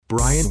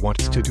Brian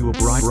wants to do a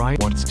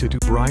podcast.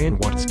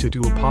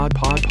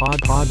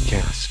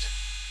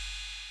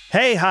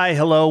 Hey, hi,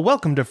 hello,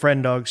 welcome to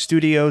Friend Dog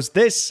Studios.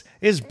 This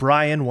is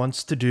Brian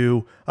Wants to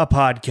Do a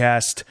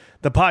Podcast,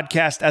 the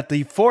podcast at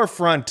the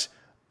forefront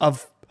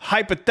of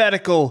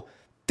hypothetical,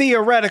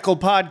 theoretical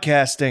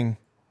podcasting.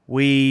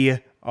 We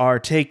are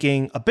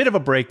taking a bit of a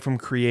break from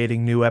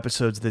creating new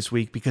episodes this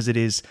week because it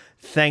is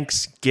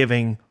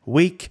Thanksgiving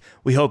week.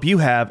 We hope you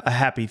have a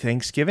happy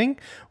Thanksgiving.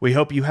 We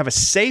hope you have a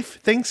safe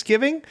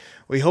Thanksgiving.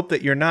 We hope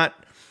that you're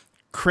not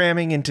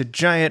cramming into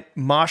giant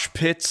mosh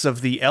pits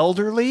of the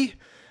elderly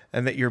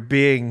and that you're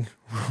being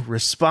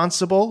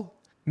responsible.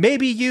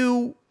 Maybe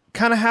you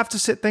kind of have to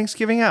sit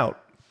Thanksgiving out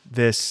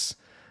this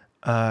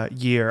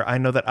year. I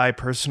know that I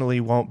personally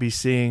won't be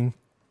seeing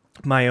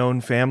my own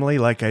family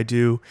like I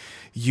do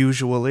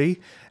usually,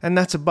 and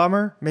that's a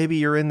bummer. Maybe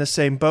you're in the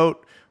same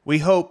boat. We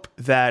hope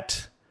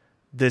that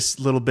this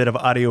little bit of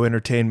audio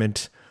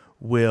entertainment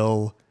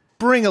will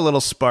bring a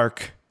little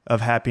spark of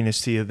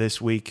happiness to you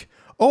this week,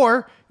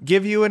 or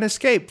give you an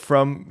escape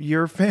from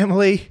your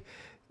family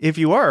if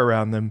you are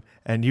around them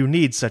and you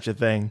need such a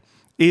thing.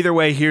 Either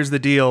way, here's the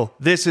deal.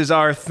 This is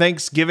our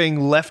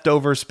Thanksgiving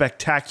leftover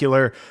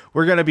spectacular.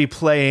 We're going to be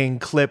playing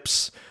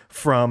clips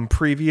from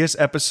previous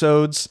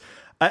episodes.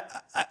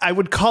 I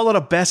would call it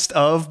a best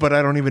of, but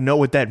I don't even know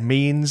what that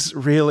means,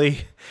 really.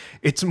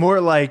 It's more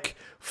like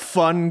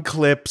fun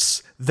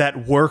clips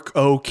that work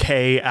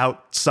okay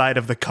outside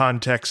of the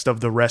context of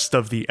the rest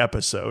of the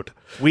episode.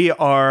 We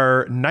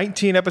are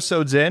 19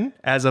 episodes in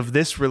as of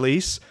this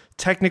release,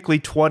 technically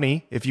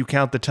 20 if you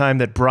count the time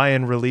that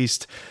Brian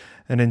released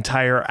an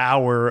entire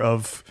hour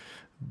of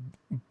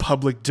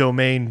public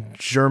domain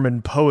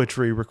German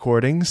poetry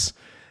recordings.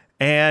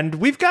 And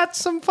we've got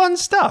some fun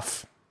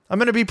stuff. I'm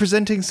going to be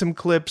presenting some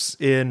clips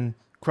in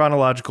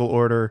chronological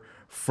order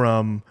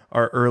from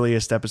our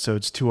earliest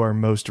episodes to our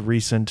most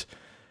recent.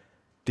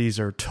 These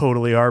are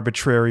totally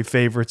arbitrary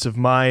favorites of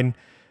mine.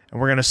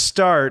 And we're going to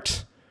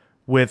start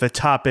with a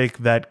topic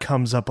that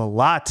comes up a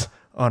lot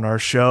on our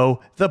show,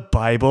 the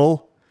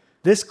Bible.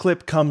 This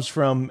clip comes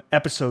from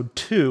episode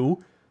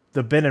 2,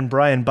 the Ben and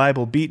Brian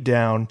Bible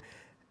Beatdown.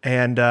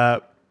 And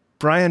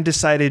Brian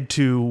decided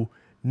to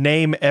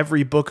name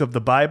every book of the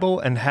Bible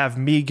and have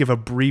me give a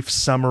brief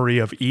summary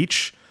of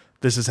each.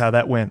 This is how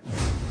that went.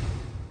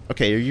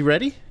 Okay, are you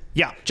ready?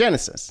 Yeah.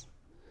 Genesis.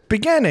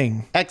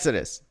 Beginning.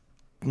 Exodus.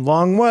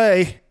 Long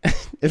way.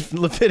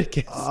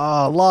 Leviticus.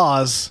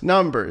 Laws.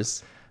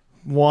 Numbers.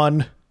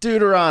 1.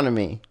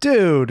 Deuteronomy.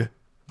 Dude.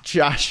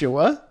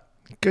 Joshua.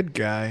 Good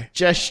guy.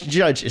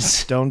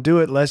 Judges. Don't do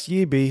it lest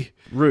ye be.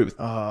 Ruth.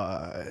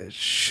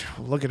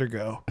 Look at her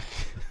go.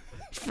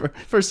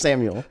 First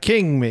Samuel.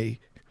 King me.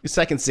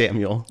 Second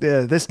Samuel.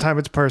 Yeah, this time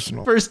it's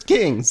personal. First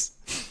Kings.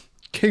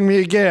 King me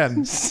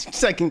again.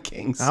 Second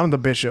Kings. I'm the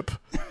bishop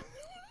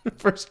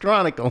First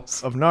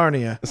Chronicles. of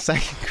Narnia.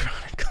 Second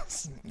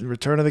Chronicles.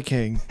 Return of the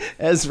King.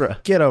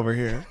 Ezra. Get over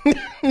here.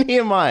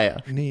 Nehemiah.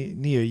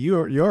 Nia,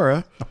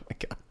 Yora. Oh my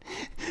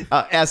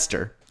God.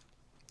 Esther.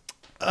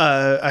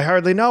 I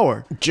hardly know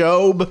her.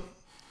 Job.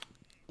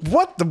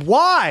 What the?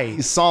 Why?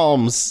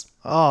 Psalms.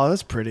 Oh,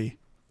 that's pretty.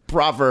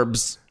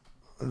 Proverbs.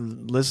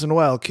 Listen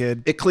well,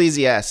 kid.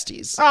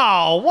 Ecclesiastes.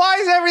 Oh, why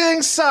does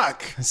everything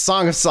suck?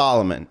 Song of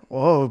Solomon.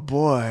 Oh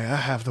boy, I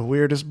have the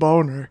weirdest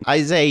boner.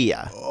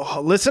 Isaiah. Oh,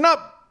 listen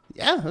up.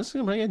 Yeah, that's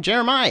good.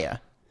 Jeremiah.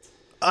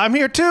 I'm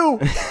here too.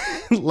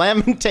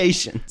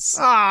 Lamentations.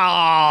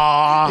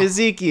 Ah.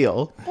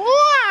 Ezekiel.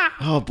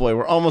 Oh boy,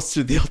 we're almost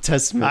through the Old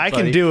Testament. I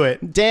buddy. can do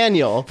it.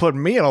 Daniel. Put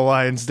me in a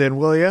lion's den,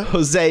 will ya?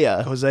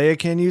 Hosea. Hosea,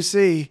 can you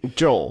see?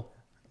 Joel.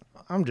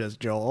 I'm just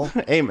Joel.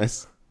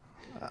 Amos.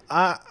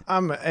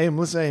 I'm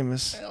aimless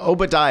Amos.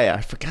 Obadiah.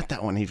 I forgot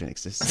that one even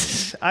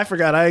existed. I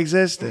forgot I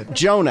existed.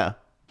 Jonah.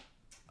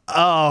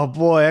 Oh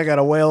boy, I got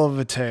a whale of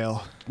a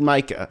tail.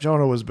 Micah.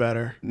 Jonah was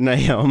better.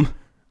 Nahum.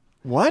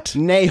 What?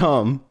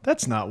 Nahum.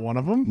 That's not one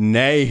of them.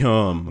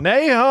 Nahum.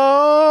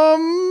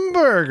 Nahum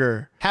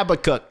Burger.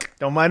 Habakkuk.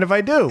 Don't mind if I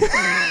do.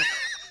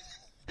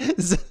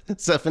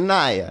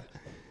 Zephaniah.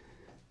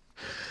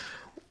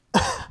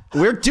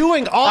 We're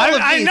doing all of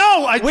these. I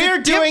know.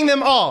 We're doing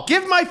them all.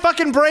 Give my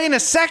fucking brain a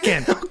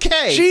second.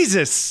 Okay.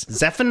 Jesus.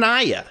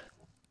 Zephaniah.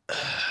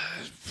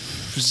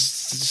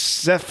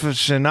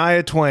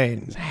 Zephaniah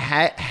Twain.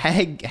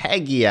 Haggai.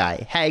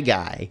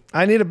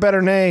 I need a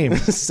better name.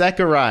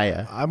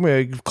 Zechariah. I'm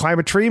going to climb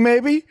a tree,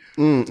 maybe?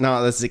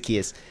 No, that's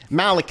Zacchaeus.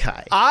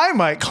 Malachi. I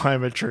might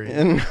climb a tree.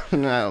 No,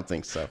 I don't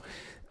think so.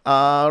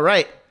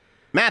 Right.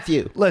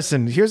 Matthew.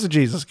 Listen, here's a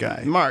Jesus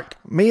guy. Mark.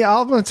 Me,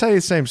 I'm going to tell you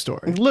the same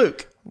story.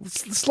 Luke.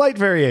 Slight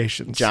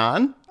variations.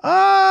 John.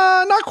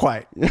 Not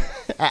quite.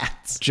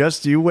 Acts.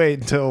 Just you wait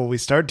until we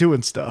start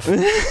doing stuff.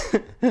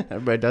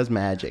 Everybody does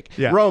magic.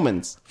 Yeah.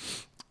 Romans.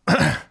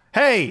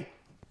 Hey,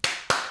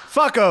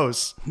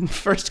 fuckos.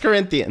 1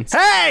 Corinthians.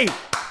 Hey,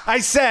 I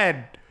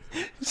said,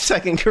 2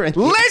 Corinthians.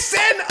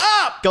 listen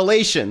up.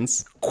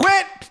 Galatians.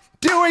 Quit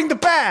doing the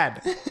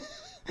bad.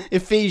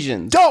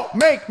 Ephesians. Don't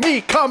make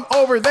me come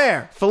over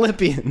there.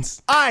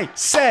 Philippians. I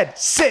said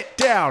sit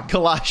down.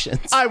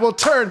 Colossians. I will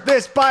turn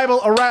this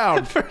Bible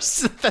around.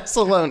 First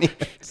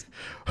Thessalonians.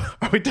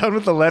 Are we done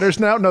with the letters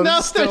now? No, No,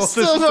 this is still, there's this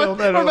is still still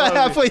we're about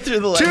halfway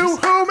through the letters. To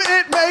whom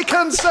it may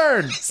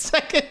concern,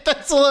 Second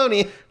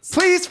Thessalonians.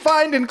 please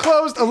find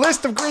enclosed a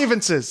list of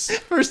grievances.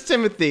 First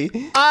Timothy.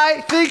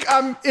 I think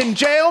I'm in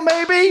jail,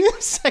 maybe?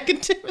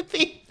 Second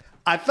Timothy.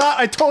 I thought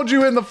I told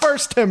you in the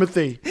first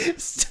Timothy.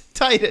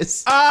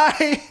 Titus.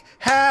 I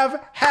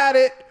have had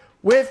it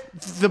with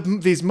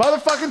these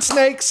motherfucking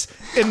snakes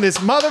in this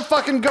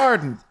motherfucking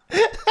garden.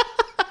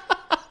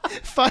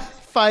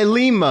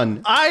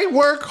 Philemon. I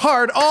work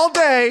hard all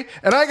day,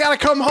 and I gotta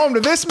come home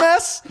to this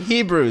mess?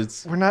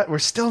 Hebrews. We're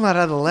still not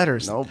out of the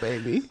letters. No,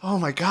 baby. Oh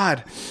my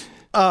God.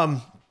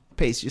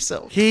 Pace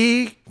yourself.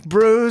 He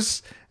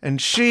brews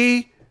and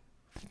she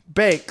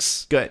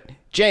bakes. Good.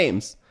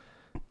 James.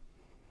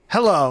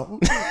 Hello.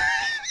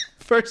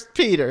 First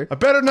Peter. I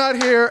better not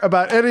hear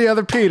about any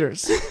other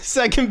Peters.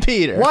 Second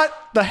Peter. What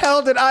the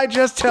hell did I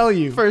just tell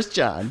you? First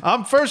John.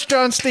 I'm First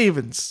John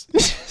Stevens.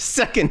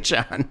 Second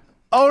John.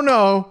 Oh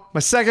no, my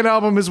second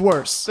album is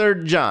worse.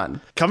 Third John.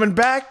 Coming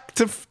back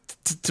to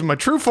my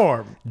true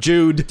form.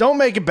 Jude. Don't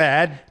make it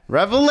bad.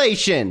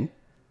 Revelation.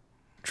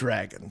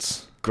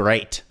 Dragons.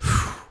 Great.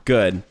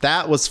 Good.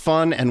 That was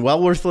fun and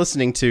well worth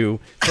listening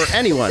to for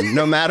anyone,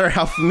 no matter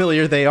how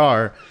familiar they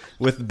are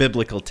with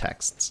biblical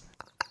texts.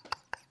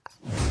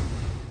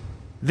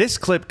 This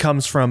clip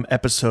comes from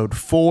episode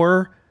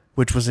 4,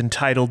 which was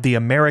entitled The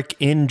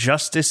American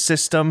Justice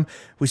System.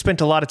 We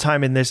spent a lot of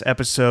time in this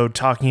episode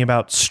talking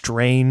about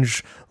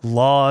strange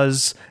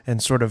laws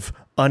and sort of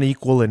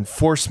unequal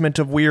enforcement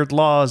of weird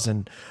laws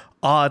and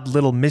odd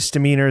little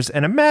misdemeanors.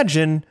 And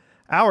imagine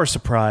our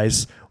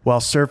surprise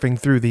while surfing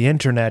through the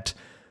internet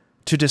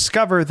to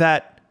discover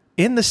that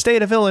in the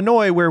state of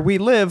Illinois where we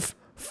live,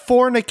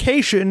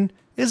 fornication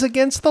is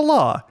against the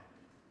law.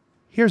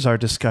 Here's our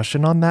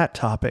discussion on that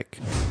topic.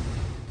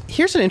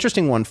 Here's an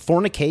interesting one.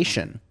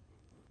 Fornication.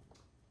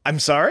 I'm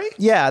sorry?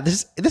 Yeah,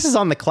 this is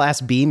on the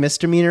Class B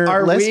misdemeanor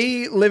Are list.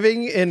 we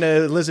living in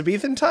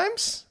Elizabethan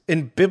times?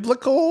 In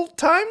biblical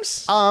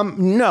times?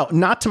 No,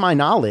 not to my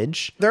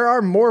knowledge. There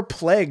are more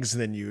plagues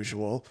than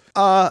usual.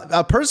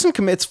 A person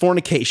commits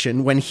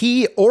fornication when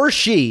he or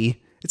she...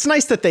 It's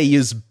nice that they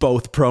use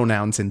both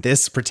pronouns in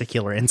this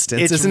particular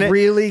instance, It's isn't it?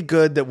 really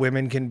good that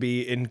women can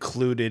be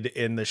included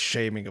in the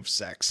shaming of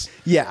sex.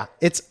 Yeah,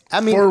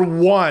 For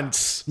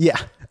once. Yeah.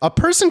 A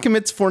person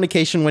commits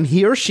fornication when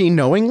he or she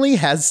knowingly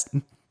has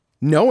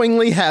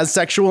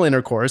sexual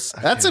intercourse.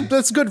 Okay.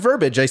 That's good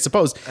verbiage, I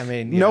suppose. I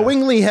mean, yeah.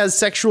 Knowingly has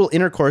sexual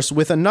intercourse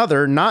with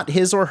another, not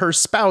his or her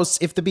spouse,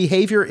 if the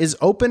behavior is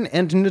open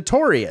and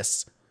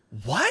notorious.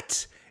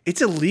 What?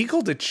 It's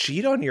illegal to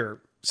cheat on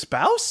your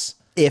spouse?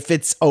 If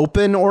it's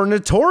open or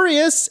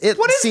notorious, it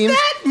What does seems...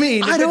 that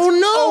mean? I If don't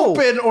it's know.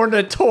 Open or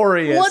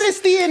notorious? What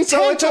is the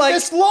intent it's of like-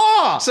 this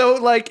law? So,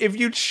 like, if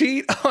you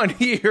cheat on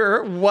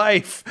your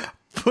wife,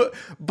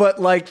 but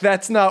like,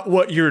 that's not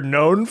what you're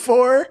known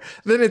for,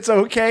 then it's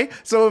okay.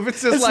 So if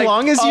it's just as like...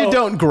 long as you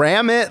don't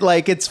gram it,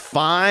 like, it's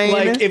fine.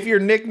 Like, if your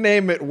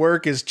nickname at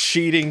work is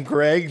Cheating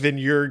Greg, then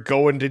you're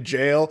going to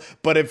jail.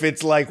 But if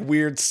it's like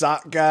Weird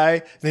Sock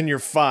Guy, then you're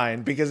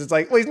fine. Because it's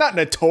like, well, he's not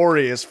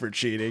notorious for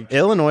cheating.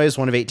 Illinois is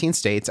one of 18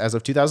 states as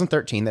of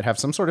 2013 that have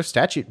some sort of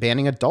statute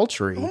banning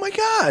adultery. Oh my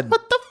God.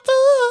 What the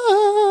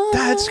fuck?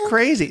 That's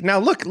crazy. Now,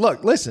 look,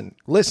 listen,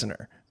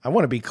 listener. I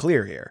want to be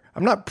clear here.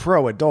 I'm not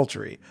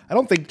pro-adultery. I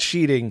don't think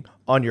cheating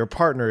on your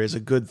partner is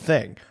a good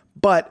thing.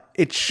 But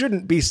it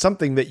shouldn't be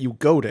something that you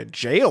go to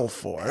jail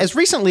for. As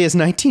recently as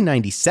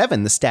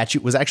 1997, the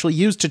statute was actually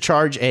used to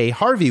charge a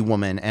Harvey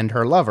woman and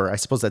her lover. I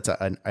suppose that's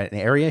an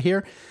area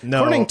here.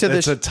 No, According to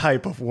it's this, a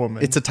type of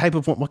woman. it's a type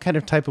of what kind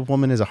of type of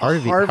woman is a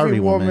Harvey? Harvey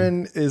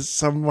woman is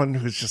someone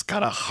who's just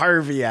got a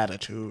Harvey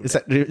attitude.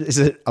 Is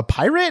it a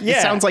pirate? Yeah.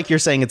 It sounds like you're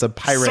saying it's a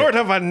pirate. Sort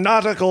of a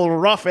nautical,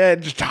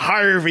 rough-edged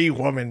Harvey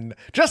woman,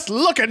 just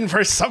looking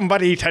for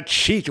somebody to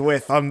cheat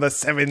with on the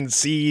 7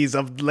 seas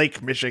of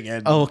Lake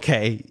Michigan.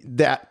 Okay,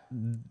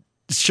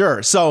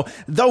 sure. So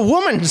the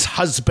woman's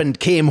husband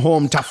came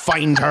home to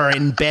find her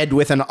in bed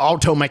with an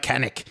auto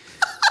mechanic.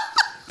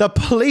 The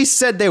police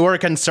said they were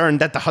concerned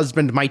that the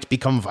husband might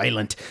become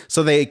violent.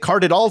 So they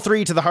carted all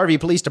three to the Harvey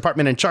Police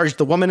Department and charged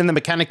the woman and the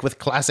mechanic with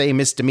Class A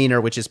misdemeanor,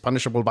 which is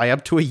punishable by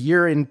up to a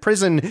year in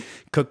prison.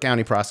 Cook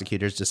County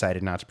prosecutors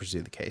decided not to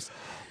pursue the case.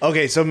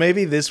 Okay, so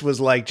maybe this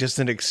was like just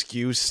an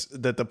excuse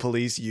that the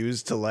police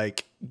used to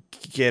like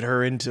get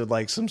her into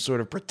like some sort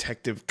of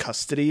protective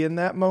custody in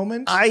that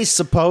moment. I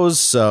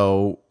suppose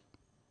so.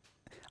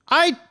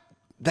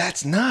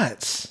 That's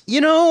nuts.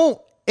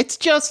 It's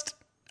just...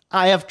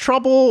 I have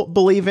trouble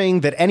believing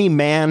that any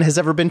man has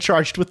ever been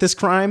charged with this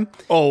crime.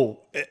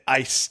 Oh,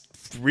 I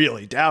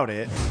really doubt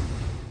it.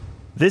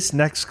 This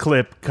next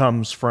clip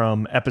comes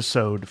from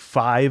episode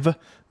 5,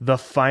 The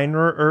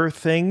Finer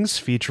Things,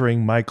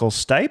 featuring Michael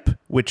Stipe,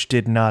 which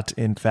did not,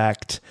 in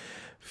fact,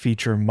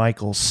 feature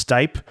Michael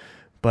Stipe,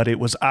 but it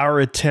was our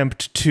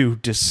attempt to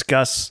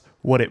discuss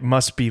what it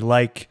must be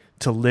like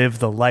to live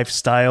the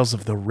lifestyles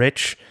of the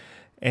rich.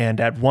 And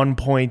at one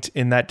point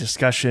in that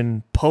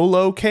discussion,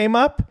 polo came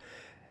up,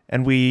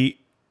 and we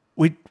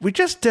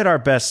just did our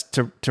best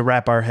to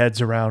wrap our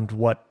heads around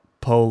what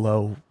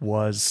polo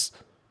was.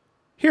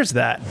 Here's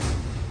that.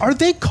 Are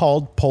they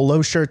called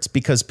polo shirts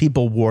because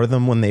people wore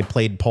them when they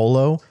played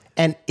polo?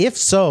 And if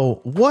so,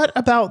 what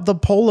about the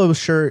polo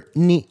shirt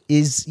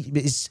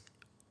is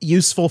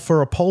useful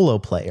for a polo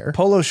player?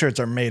 Polo shirts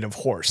are made of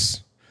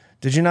horse.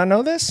 Did you not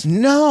know this?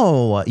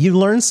 No, you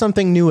learn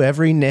something new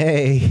every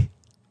day.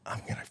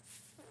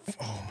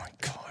 Oh my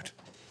God.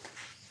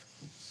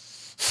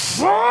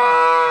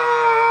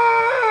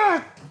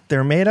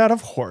 They're made out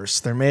of horse.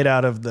 They're made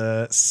out of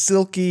the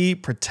silky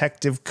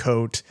protective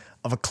coat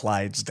of a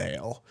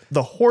Clydesdale.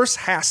 The horse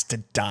has to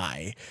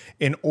die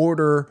in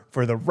order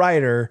for the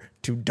rider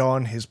to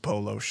don his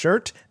polo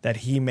shirt, that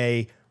he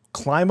may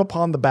climb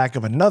upon the back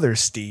of another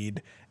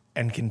steed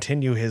and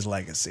continue his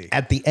legacy.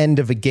 At the end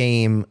of a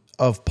game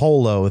of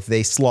polo,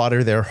 they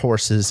slaughter their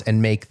horses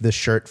and make the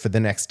shirt for the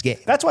next game.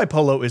 That's why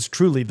polo is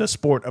truly the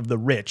sport of the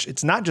rich.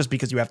 It's not just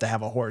because you have to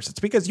have a horse. It's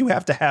because you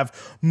have to have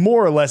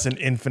more or less an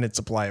infinite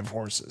supply of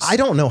horses. I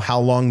don't know how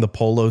long the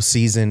polo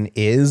season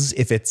is,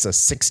 if it's a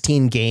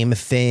 16-game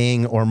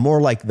thing or more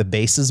like the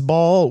bases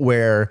ball,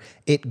 where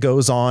it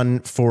goes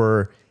on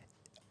for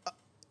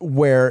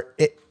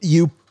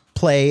you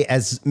play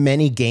as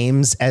many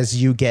games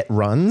as you get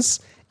runs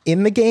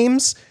in the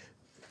games,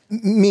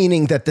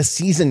 meaning that the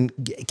season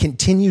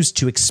continues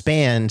to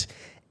expand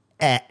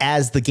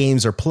as the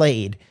games are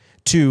played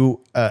to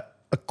a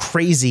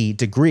crazy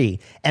degree.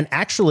 And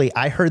actually,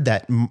 I heard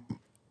that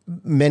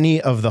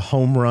many of the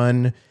home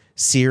run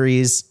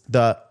series,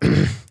 the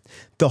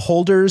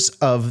holders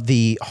of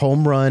the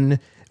home run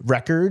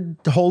record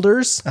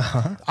holders,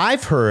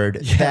 I've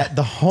heard that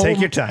the Take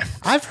your time.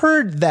 I've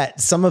heard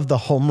that some of the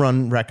home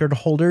run record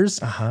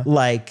holders,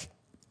 like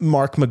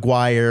Mark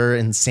McGwire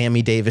and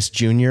Sammy Davis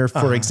Jr.,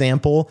 for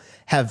example,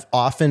 have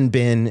often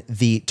been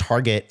the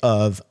target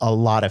of a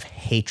lot of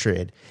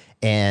hatred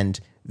and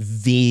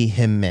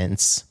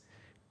vehemence.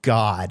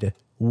 God,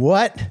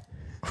 what?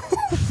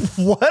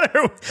 What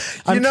are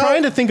I'm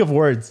trying to think of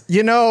words.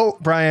 You know,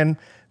 Brian,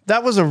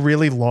 that was a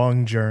really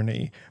long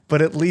journey,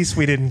 but at least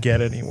we didn't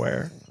get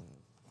anywhere.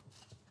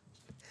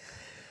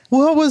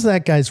 What was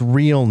that guy's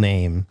real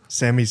name?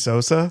 Sammy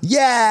Sosa?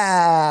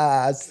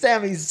 Yeah,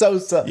 Sammy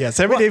Sosa. Yeah,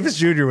 Sammy Davis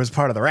Jr. was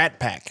part of the Rat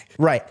Pack.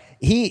 Right.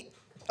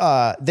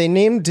 They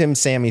named him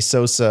Sammy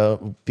Sosa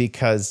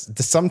because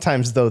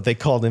sometimes, though, they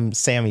called him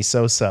Sammy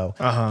Sosa.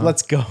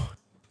 Let's go.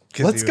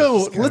 Let's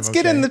go. Let's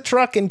get in the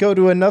truck and go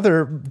to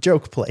another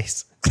joke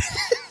place.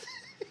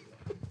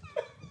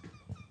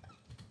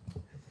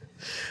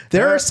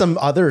 There are some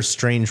other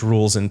strange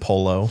rules in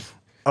polo.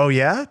 Oh,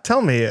 yeah?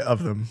 Tell me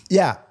of them.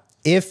 Yeah.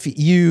 If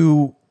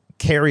you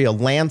carry a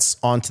lance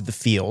onto the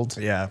field,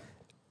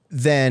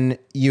 then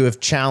you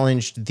have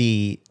challenged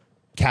the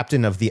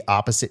captain of the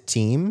opposite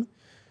team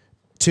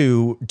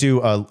to do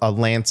a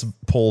lance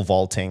pole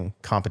vaulting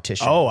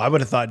competition. Oh, I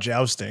would have thought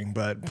jousting,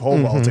 but pole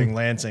vaulting,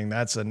 lancing,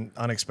 that's an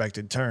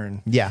unexpected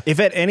turn. Yeah.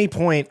 If at any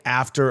point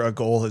after a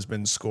goal has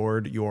been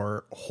scored,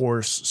 your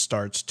horse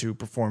starts to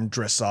perform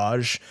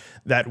dressage,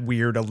 that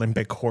weird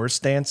Olympic horse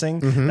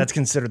dancing, that's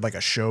considered like a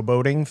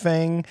showboating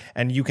thing,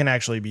 and you can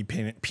actually be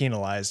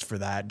penalized for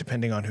that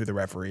depending on who the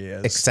referee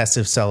is.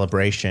 Excessive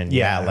celebration.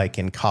 Yeah, like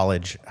in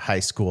college, high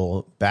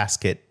school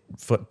basket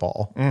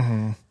football.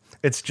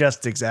 It's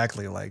just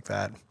exactly like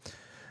that.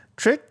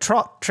 Trit,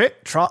 trot,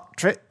 trit,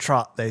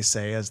 trot, they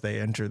say as they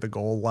enter the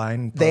goal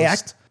line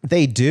post.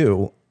 They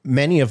do.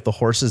 Many of the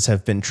horses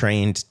have been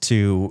trained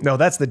to... No,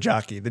 that's the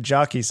jockey. The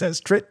jockey says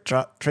trit,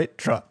 trot, trit,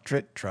 trot.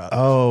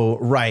 Oh,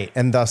 right.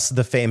 And thus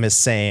the famous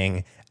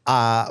saying,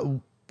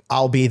 I'll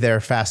be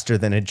there faster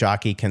than a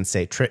jockey can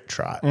say trit,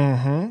 trot.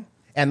 And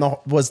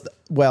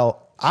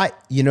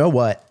you know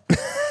what?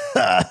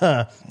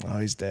 Oh,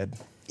 he's dead.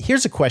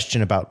 Here's a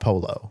question about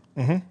polo.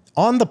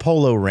 On the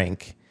polo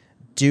rink,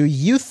 do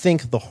you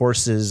think the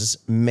horses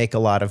make a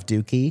lot of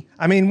dookie?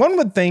 I mean, one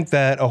would think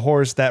that a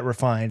horse that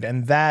refined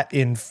and that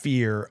in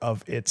fear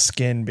of its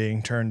skin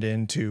being turned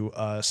into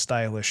a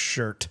stylish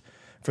shirt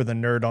for the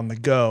nerd on the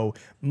go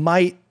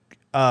might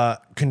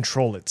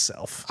control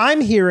itself.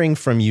 I'm hearing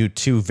from you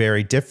two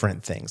very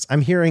different things.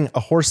 I'm hearing a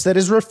horse that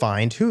is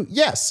refined who,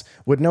 yes,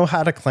 would know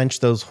how to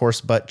clench those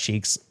horse butt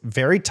cheeks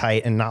very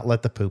tight and not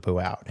let the poo-poo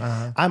out.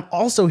 I'm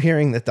also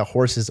hearing that the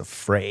horse is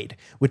afraid,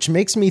 which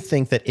makes me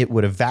think that it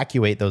would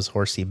evacuate those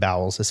horsey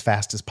bowels as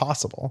fast as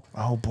possible.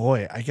 Oh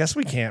boy, I guess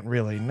we can't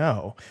really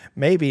know.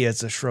 Maybe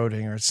it's a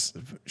Schrodinger's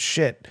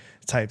shit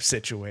type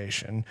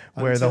situation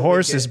where the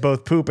horse is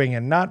both pooping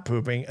and not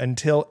pooping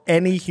until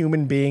any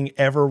human being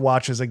ever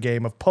watches a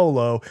game of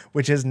polo,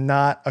 which has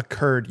not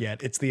occurred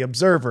yet. It's the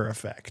observer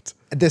effect.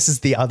 This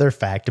is the other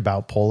fact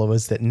about polo,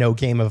 is that no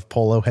game of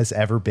polo has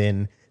ever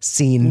been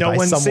seen by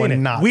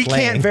someone not We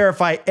playing. can't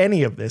verify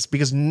any of this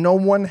because no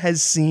one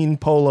has seen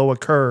polo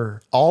occur.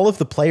 All of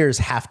the players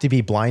have to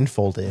be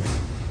blindfolded.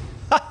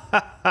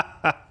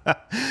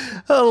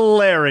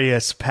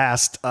 Hilarious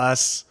past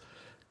us.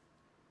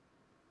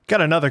 Got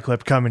another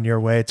clip coming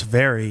your way. It's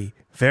very,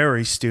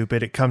 very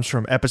stupid. It comes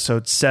from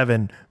episode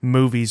 7,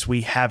 Movies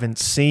We Haven't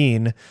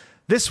Seen.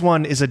 This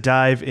one is a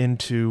dive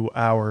into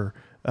our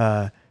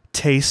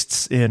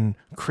tastes in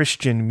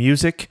Christian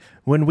music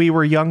when we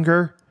were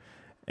younger.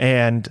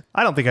 And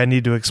I don't think I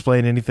need to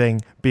explain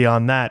anything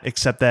beyond that,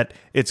 except that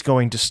it's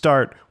going to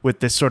start with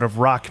this sort of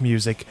rock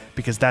music,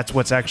 because that's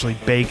what's actually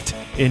baked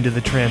into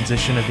the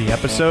transition of the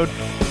episode.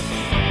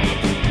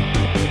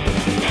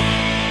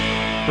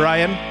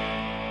 Brian,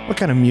 what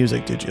kind of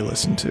music did you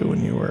listen to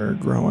when you were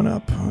growing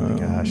up?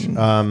 Gosh.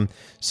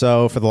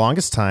 So for the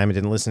longest time, I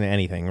didn't listen to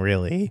anything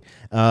really.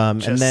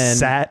 Just and then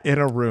sat in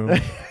a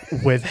room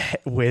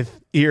with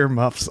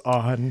earmuffs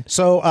on.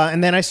 So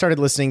and then I started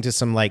listening to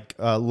some like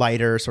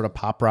lighter sort of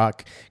pop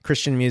rock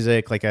Christian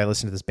music. Like I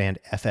listened to this band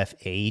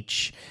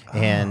FFH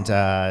and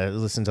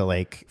listened to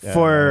like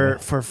For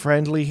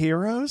Friendly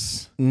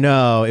Heroes?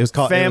 no, it was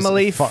called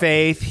Family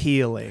Faith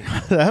Healing.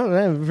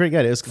 Pretty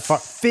good. It was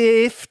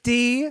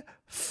 50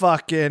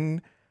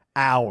 fucking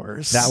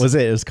hours. That was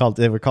it.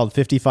 They were called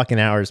 50 fucking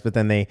hours, but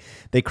then they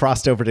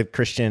crossed over to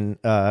Christian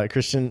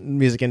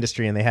music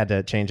industry and they had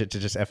to change it to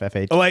just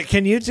FFH. Oh, wait,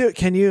 can you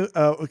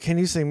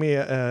sing me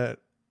an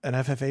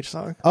FFH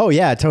song? Oh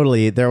yeah,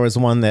 totally. There was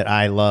one that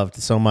I loved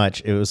so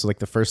much. It was like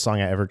the first song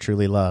I ever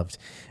truly loved.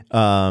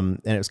 And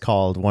it was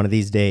called One of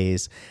These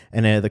Days.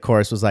 And the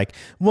chorus was like,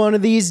 one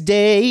of these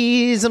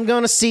days, I'm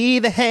going to see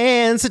the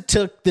hands that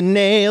took the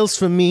nails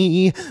from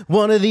me.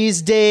 One of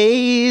these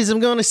days, I'm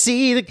going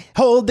to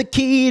hold the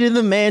key to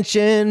the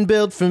mansion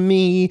built for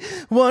me.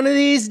 One of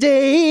these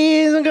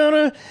days, I'm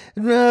going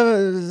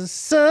to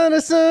son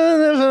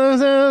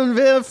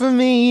built for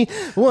me.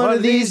 One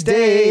of these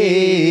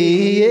days.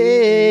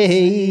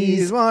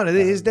 One of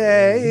these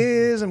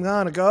days, I'm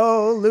going to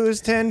go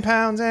lose 10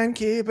 pounds and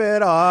keep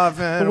it off.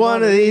 And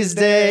one of these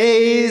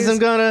days, I'm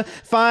gonna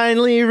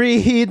finally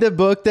read the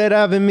book that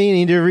I've been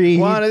meaning to read.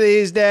 One of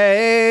these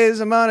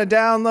days, I'm gonna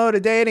download a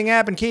dating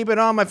app and keep it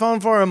on my phone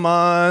for a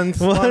month.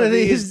 One of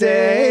these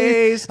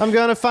days, I'm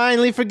gonna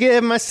finally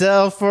forgive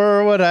myself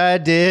for what I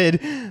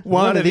did.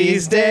 One of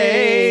these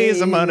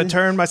days, I'm gonna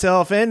turn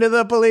myself into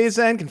the police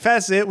and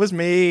confess it was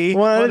me.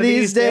 One of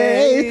these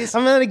days,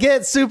 I'm gonna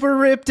get super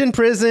ripped in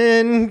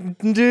prison.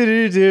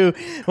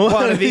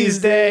 One of these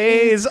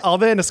days, I'll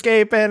then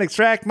escape and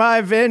extract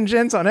my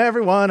vengeance on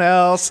everyone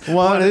else.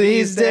 One of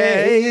these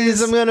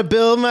days, I'm gonna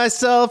build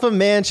myself a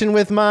mansion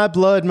with my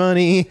blood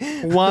money.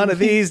 One of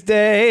these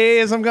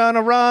days, I'm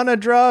gonna run a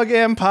drug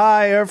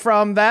empire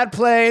from that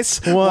place.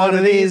 One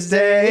of these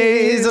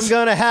days, I'm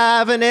gonna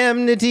have an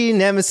enmity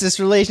nemesis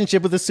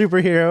relationship with a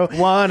superhero.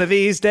 One of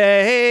these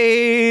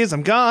days,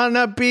 I'm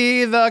gonna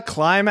be the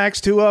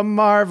climax to a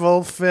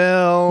Marvel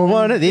film.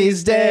 One of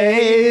these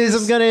days,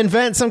 I'm gonna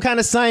invent some kind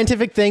of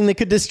scientific thing that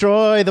could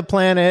destroy the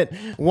planet.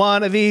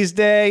 One of these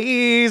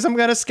days, I'm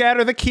gonna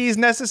scatter the keys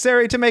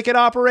necessary to make it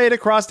operate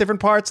across different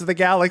parts of the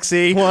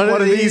galaxy. One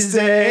of these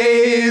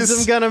days,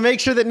 I'm gonna make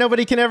sure that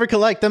nobody can ever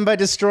collect them by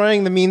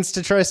destroying the means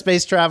to try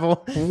space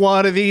travel.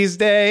 One of these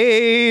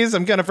days,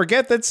 I'm gonna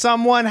forget that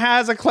someone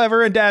has a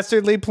clever and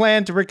dastardly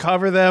plan to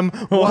recover them.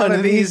 One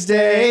of these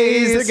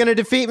days, they're gonna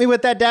defeat me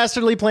with that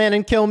dastardly plan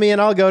and kill me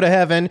and I'll go to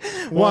heaven.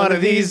 One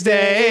of these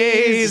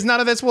days, none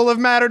of this will have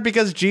mattered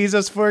because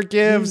Jesus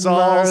forgives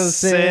all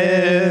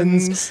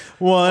sins.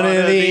 One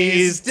of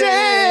these days.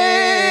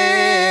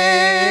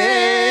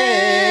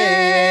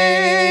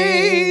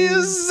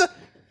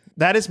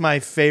 That is my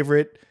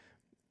favorite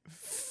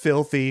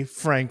filthy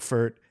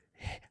Frankfurt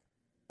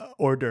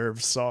hors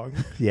d'oeuvre song.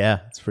 Yeah,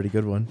 it's a pretty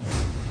good one.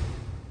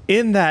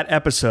 In that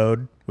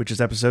episode, which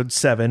is episode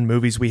 7,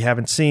 Movies We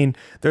Haven't Seen,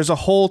 there's a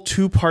whole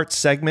 2-part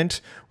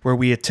segment where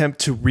we attempt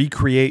to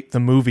recreate the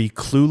movie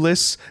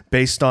Clueless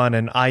based on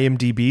an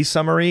IMDb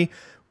summary,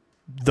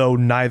 though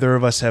neither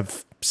of us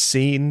have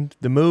seen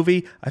the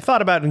movie. I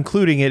thought about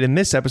including it in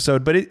this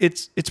episode, but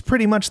it's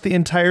pretty much the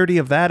entirety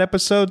of that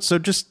episode, so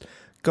just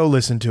go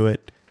listen to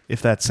it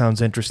if that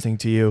sounds interesting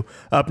to you.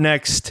 Up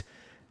next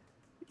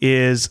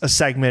is a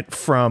segment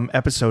from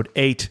episode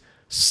 8,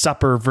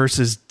 Supper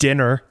versus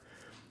Dinner.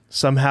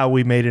 Somehow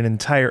we made an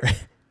entire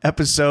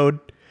episode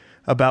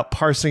about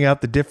parsing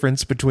out the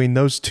difference between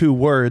those two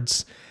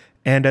words,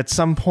 and at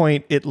some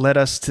point it led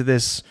us to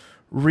this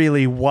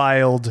really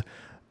wild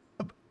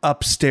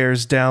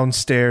upstairs,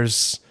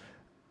 downstairs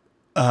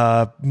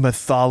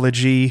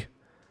mythology.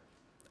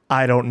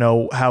 I don't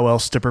know how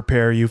else to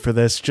prepare you for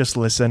this. Just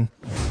listen.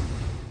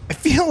 I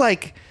feel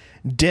like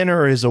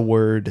dinner is a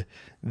word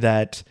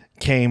that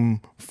came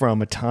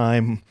from a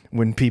time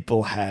when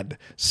people had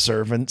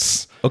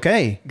servants.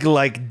 Okay.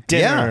 Like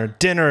dinner. Yeah.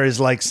 Dinner is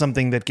like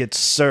something that gets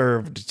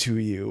served to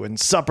you, and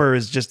supper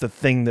is just a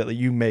thing that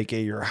you make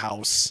at your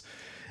house.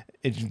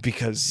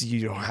 Because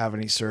you don't have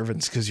any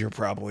servants, because you're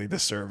probably the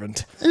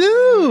servant.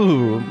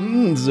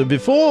 Ooh, so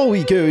before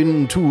we go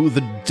into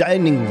the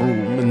dining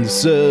room and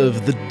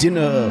serve the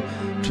dinner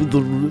to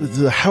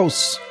the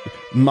house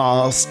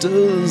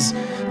masters,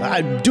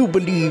 I do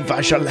believe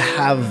I shall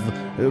have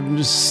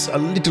a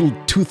little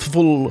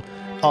toothful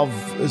of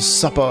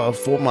supper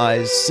for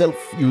myself.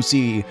 You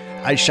see,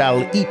 I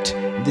shall eat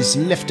this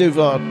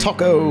leftover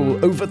taco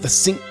over the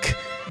sink.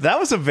 That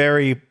was a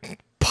very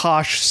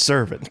posh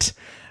servant.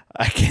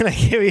 Can I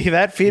give you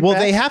that feedback? Well,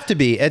 they have to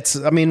be.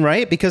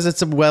 Right? Because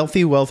it's a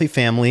wealthy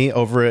family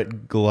over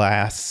at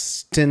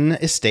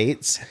Glaston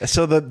Estates.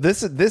 So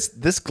this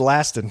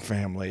Glaston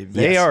family,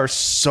 they Yes. are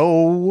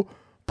so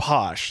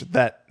posh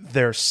that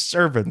their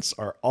servants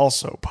are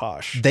also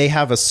posh. They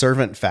have a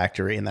servant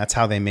factory, and that's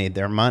how they made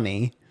their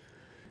money.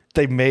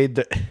 They made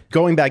the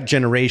Going back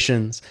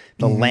generations,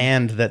 the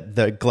land that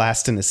the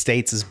Glaston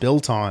Estates is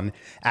built on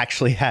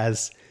actually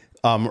has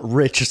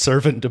rich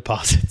servant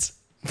deposits.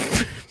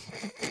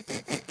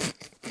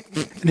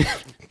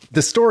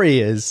 The story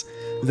is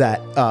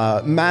that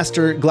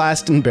Master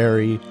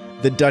Glastonbury,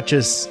 the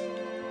Duchess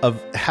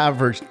of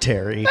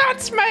Haverterry.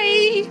 That's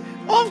me.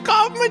 I've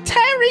got my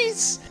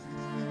terries.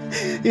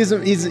 He's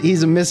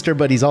a mister,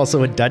 but he's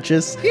also a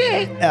duchess.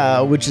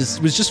 Yeah. Which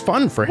was just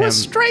fun for him.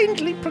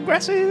 Strangely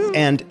progressive.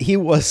 And he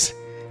was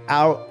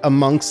out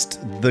amongst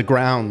the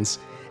grounds.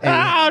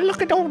 And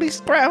Look at all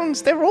these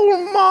grounds. They're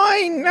all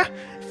mine.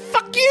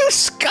 Fuck you,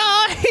 Sky.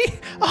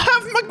 I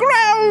have my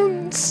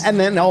grounds. And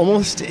then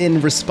almost in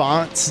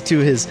response to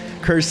his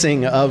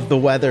cursing of the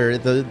weather,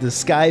 the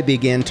sky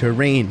began to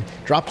rain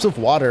drops of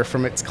water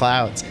from its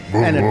clouds.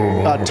 And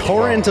a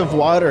torrent of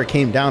water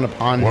came down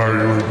upon Why him.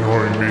 are you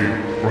ignoring me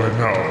right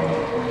now?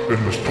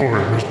 In the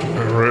story, Mr.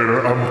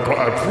 Narrator,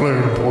 I play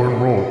an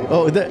important role.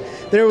 Oh,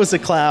 there was a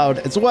cloud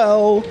as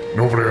well.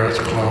 Nobody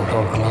asks Cloud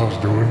how the Cloud's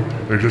doing.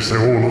 They just say,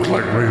 oh, it looks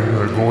like rain,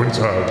 and they go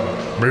inside.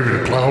 Maybe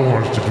the Cloud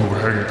wants to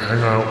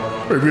hang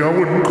out. Maybe I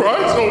wouldn't cry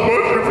so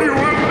much if you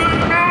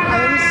wouldn't.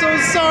 I'm so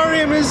sorry,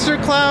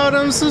 Mr. Cloud.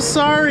 I'm so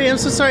sorry.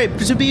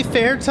 To be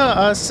fair to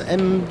us,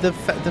 and the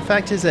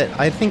fact is that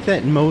I think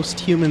that most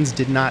humans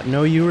did not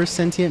know you were a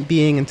sentient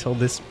being until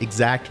this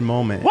exact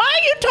moment. Why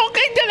are you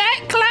talking to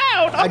that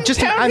cloud? I'm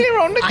down here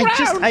on the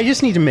ground. I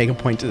just need to make a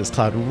point to this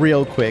cloud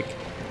real quick.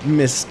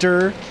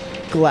 Mr.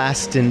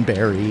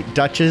 Glastonbury,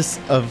 Duchess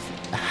of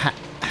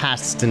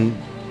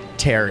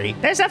Hastonterry.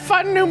 There's a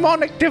fun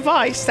mnemonic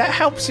device that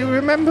helps you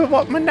remember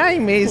what my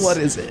name is. What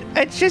is it?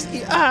 It's just,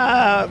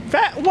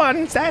 that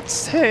one,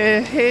 that's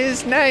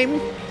his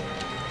name.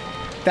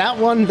 That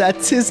one,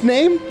 that's his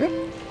name?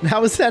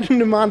 How is that a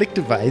mnemonic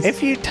device?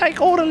 If you take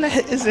all the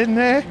letters in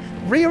there,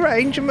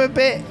 rearrange them a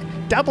bit,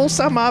 double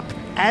some up,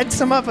 add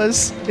some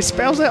others, it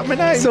spells out my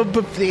name. So,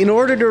 but in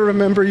order to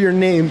remember your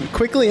name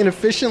quickly and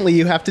efficiently,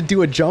 you have to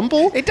do a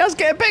jumble? It does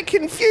get a bit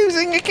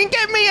confusing. It can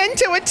get me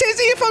into a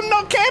tizzy if I'm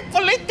not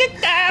careful.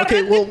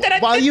 Okay, well,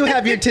 while you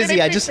have your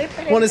tizzy, I just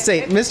want to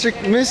say,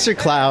 Mr.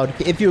 Cloud,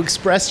 if you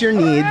express your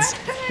needs,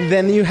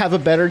 then you have a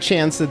better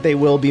chance that they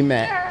will be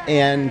met.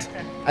 And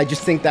I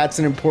just think that's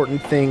an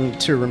important thing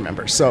to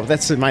remember. So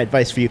that's my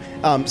advice for you.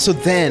 So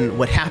then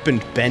what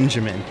happened,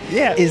 Benjamin,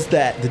 is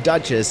that the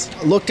Duchess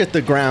looked at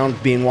the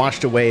ground being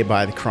washed away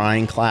by the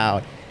crying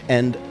cloud,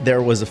 and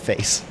there was a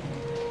face.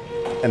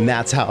 And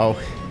that's how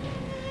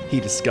he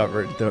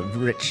discovered the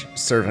rich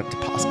servant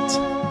deposits.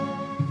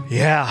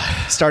 Yeah.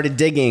 Started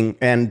digging,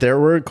 and there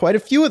were quite a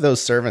few of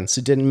those servants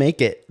who didn't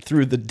make it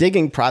through the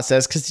digging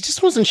process because he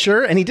just wasn't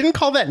sure, and he didn't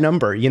call that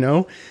number, you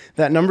know?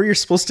 That number you're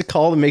supposed to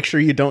call to make sure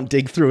you don't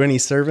dig through any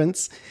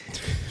servants.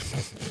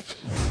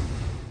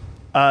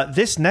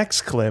 This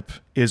next clip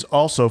is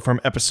also from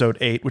episode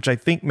 8, which I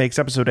think makes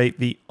episode 8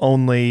 the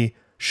only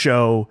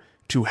show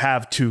to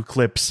have 2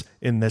 clips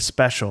in this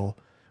special,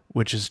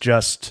 which is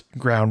just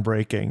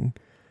groundbreaking.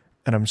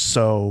 And I'm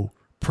so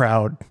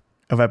proud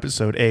of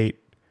episode 8.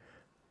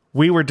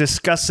 We were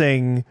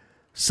discussing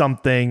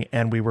something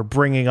and we were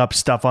bringing up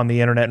stuff on the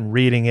internet and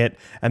reading it.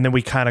 And then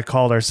we kind of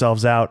called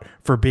ourselves out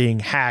for being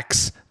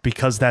hacks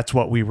because that's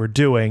what we were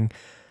doing.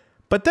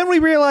 But then we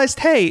realized,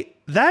 hey,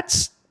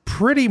 that's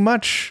pretty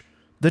much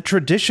the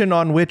tradition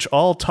on which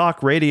all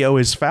talk radio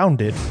is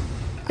founded.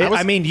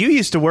 I mean, you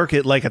used to work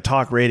at like a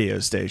talk radio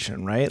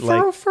station, right?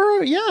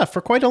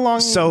 For quite a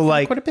long, so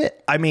like quite a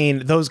bit. I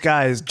mean, those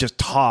guys just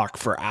talk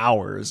for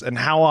hours. And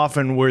how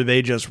often were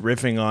they just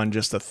riffing on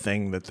just a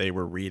thing that they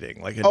were reading,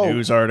 like a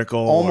news article?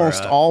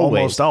 Almost always.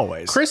 Almost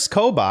always. Chris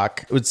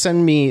Kobach would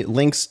send me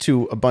links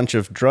to a bunch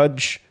of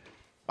Drudge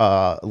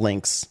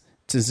links.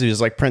 Since he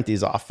was like, print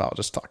these off, I'll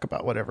just talk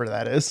about whatever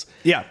that is.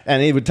 Yeah.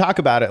 And he would talk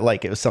about it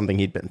like it was something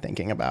he'd been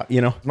thinking about,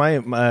 you know? My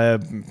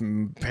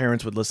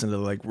parents would listen to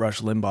like Rush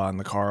Limbaugh in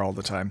the car all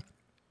the time.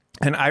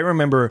 And I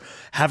remember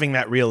having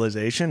that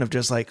realization of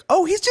just like,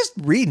 oh, he's just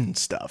reading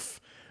stuff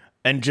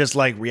and just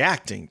like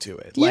reacting to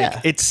it.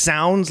 Like it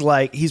sounds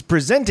like he's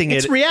presenting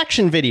It's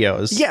reaction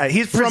videos. Yeah,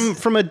 he's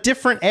from a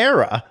different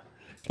era.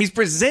 He's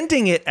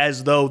presenting it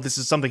as though this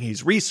is something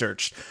he's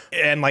researched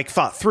and like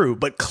thought through,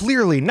 but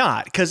clearly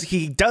not, because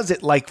he does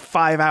it like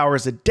 5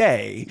 hours a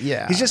day.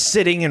 Yeah. He's just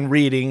sitting and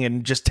reading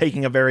and just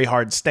taking a very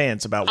hard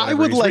stance about whatever I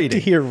would he's like reading.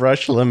 to hear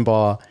Rush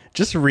Limbaugh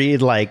just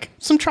read like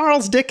some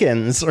Charles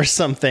Dickens or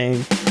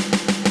something.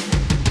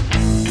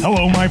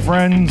 Hello, my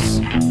friends.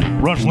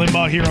 Rush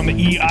Limbaugh here on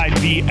the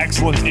EIB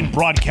Excellence in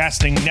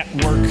Broadcasting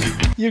Network.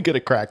 You get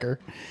a cracker.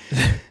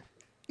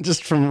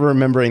 just from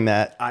remembering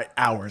that.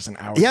 Hours and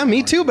hours. Yeah, and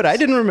me hours. too, but I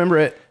didn't remember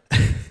it.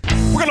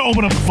 We're going to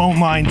open up the phone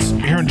lines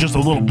here in just a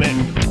little bit.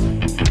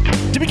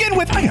 To begin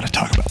with, I got to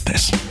talk about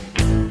this.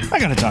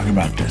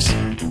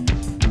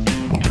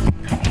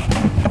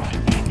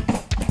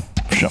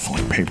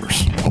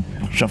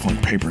 Shuffling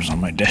papers on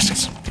my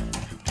desks.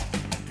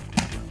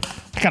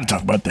 I got to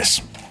talk about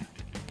this.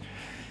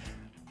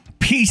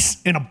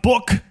 Piece in a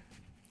book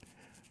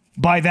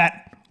by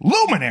that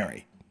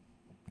luminary,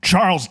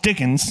 Charles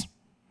Dickens,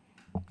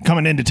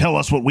 coming in to tell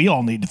us what we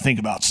all need to think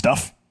about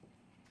stuff.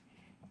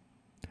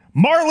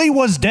 Marley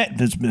was dead.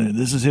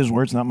 This is his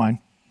words, not mine.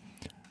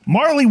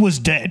 Marley was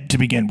dead to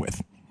begin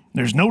with.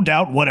 There's no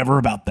doubt whatever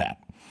about that.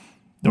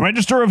 The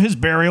register of his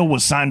burial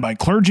was signed by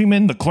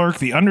clergymen, the clerk,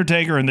 the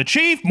undertaker, and the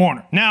chief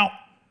mourner. Now,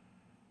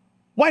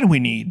 why do we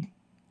need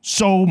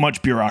so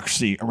much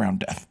bureaucracy around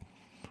death?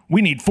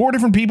 We need 4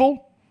 different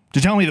people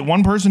to tell me that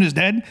one person is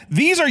dead?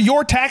 These are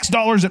your tax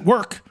dollars at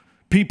work,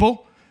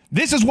 people.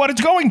 This is what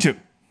it's going to.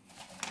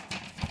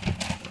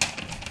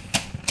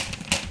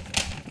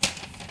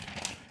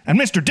 And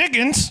Mr.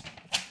 Dickens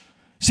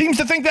seems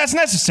to think that's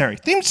necessary.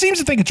 Seems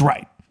to think it's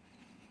right.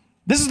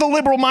 This is the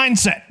liberal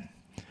mindset.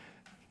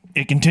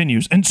 It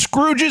continues. And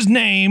Scrooge's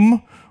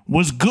name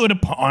was good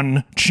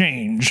upon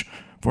change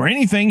for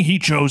anything he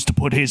chose to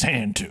put his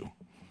hand to.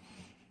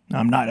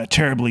 I'm not a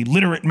terribly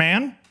literate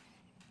man.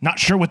 Not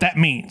sure what that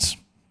means.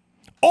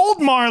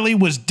 Old Marley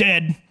was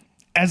dead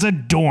as a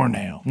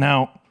doornail.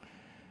 Now,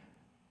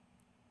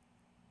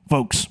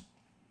 folks,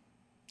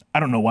 I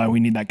don't know why we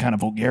need that kind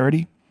of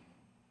vulgarity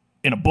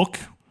in a book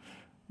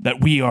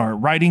that we are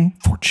writing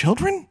for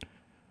children?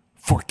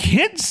 For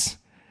kids?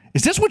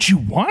 Is this what you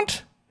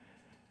want?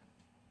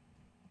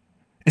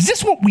 Is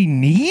this what we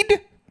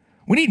need?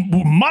 We need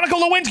Monica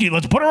Lewinsky.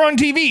 Let's put her on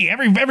TV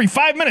every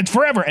 5 minutes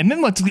forever. And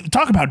then let's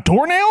talk about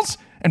doornails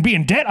and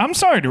being dead. I'm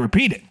sorry to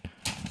repeat it.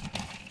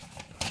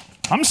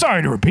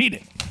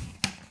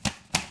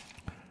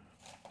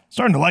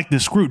 Starting to like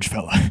this Scrooge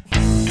fella.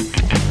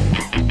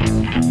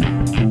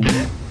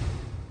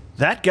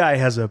 That guy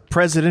has a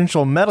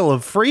Presidential Medal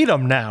of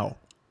Freedom now.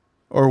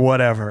 Or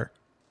whatever.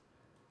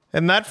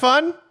 Isn't that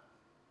fun?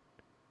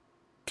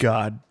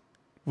 God,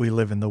 we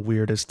live in the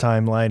weirdest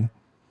timeline.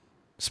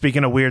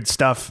 Speaking of weird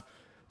stuff,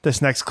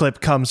 this next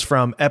clip comes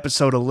from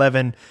episode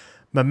 11,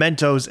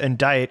 Mementos and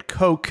Diet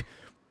Coke.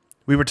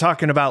 We were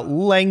talking about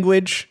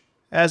language,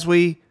 as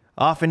we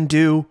often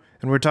do,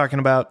 and we're talking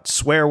about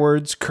swear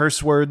words,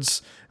 curse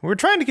words, and we're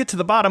trying to get to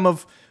the bottom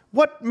of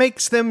what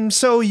makes them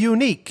so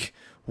unique.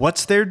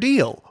 What's their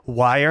deal?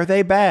 Why are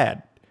they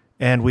bad?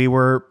 And we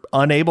were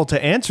unable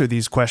to answer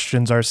these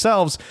questions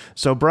ourselves,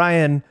 so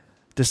Brian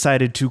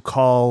decided to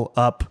call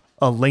up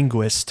a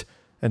linguist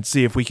and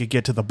see if we could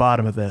get to the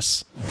bottom of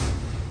this.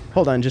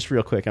 Hold on, just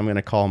real quick. I'm going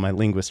to call my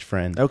linguist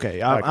friend.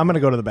 Okay, I'm going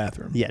to go to the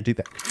bathroom. Yeah, do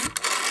that.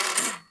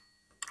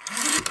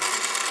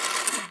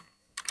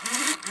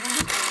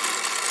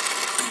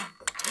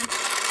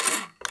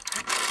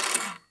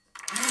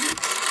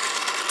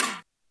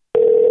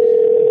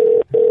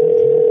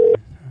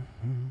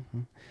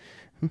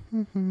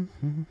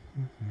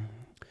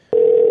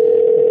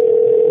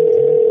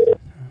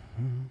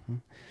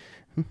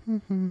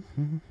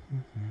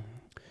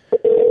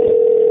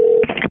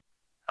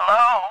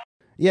 Hello?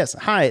 Yes,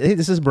 hi. Hey,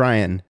 this is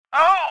Brian.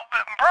 Oh,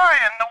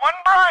 Brian, the one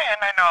Brian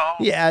I know.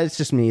 Yeah, it's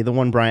just me, the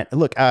one Brian.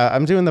 Look,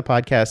 I'm doing the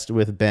podcast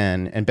with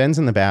Ben, and Ben's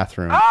in the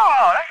bathroom.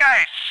 Oh, that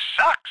guy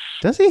sucks.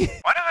 Does he?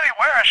 Why doesn't he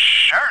wear a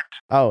shirt?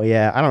 Oh,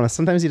 yeah. I don't know.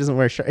 Sometimes he doesn't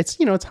wear a shirt. It's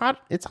hot.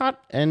 It's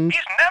hot, and...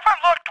 He's never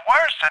looked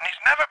worse, and he's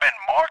never been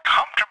more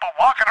comfortable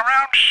walking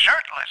around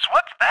shirtless.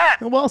 What's that?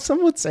 Well,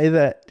 some would say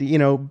that,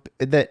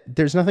 that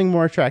there's nothing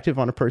more attractive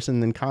on a person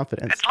than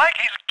confidence. It's like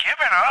he's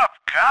given up.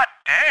 God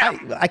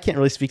damn. I can't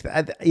really speak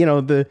that.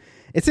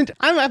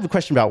 I have a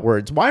question about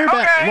words. Why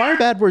are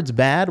bad words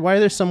bad? Why are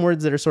there some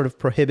words that are sort of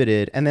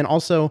prohibited? And then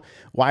also,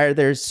 why are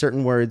there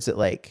certain words that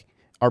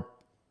are?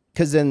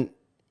 Because then,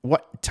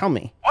 what? Tell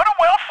me. What a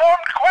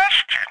well-formed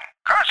question.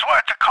 Curse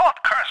words are called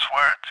curse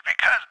words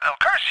because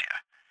they'll curse you.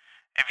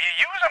 If you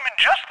use them in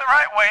just the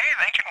right way,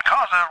 they can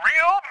cause a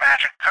real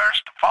magic curse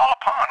to fall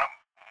upon a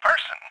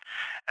person.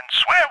 And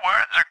swear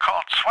words are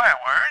called swear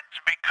words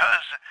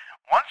because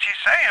once you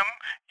say them,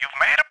 you've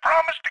made a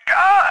promise to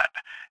God.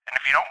 And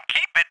if you don't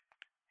keep it,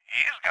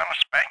 he's gonna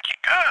spank you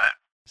good.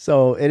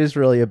 So it is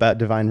really about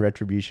divine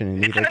retribution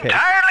in It's either an case.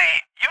 entirely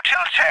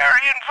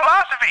utilitarian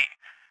philosophy.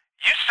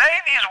 You say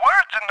these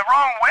words in the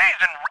wrong ways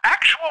and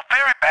actual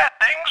very bad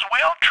things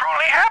will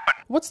truly happen.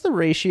 What's the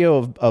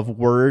ratio of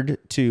word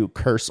to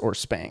curse or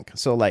spank?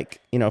 So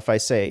if I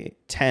say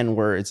 10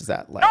 words, is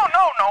that like... No,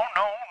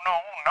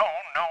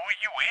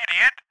 you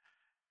idiot.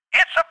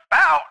 It's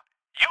about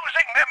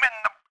using them in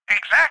the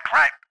exact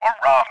right or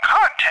wrong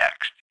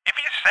context. If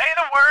you say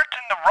the words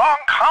in the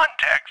wrong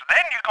context,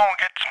 then you're going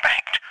to get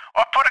spanked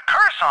or put a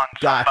curse on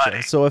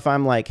somebody. Gotcha. So if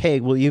I'm like, hey,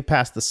 will you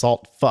pass the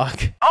salt fuck?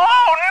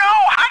 Oh, no,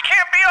 I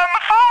can't be on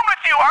the phone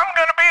with you. I'm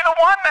going to be the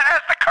one that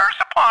has the curse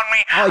upon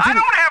me. Oh, I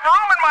don't have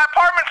room in my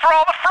apartment for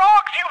all the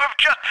frogs you have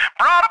just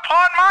brought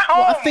upon my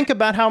home. Well, think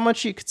about how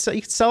much you could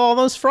sell all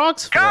those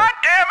frogs for. God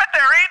damn it,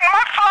 they're eating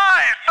my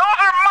flies. Those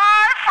are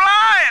my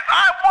flies.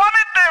 I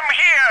wanted them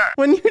here.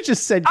 When you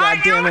just said, God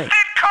damn I it. used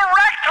it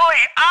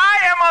correctly. I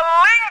am a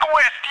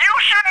linguist. You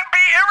shouldn't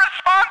be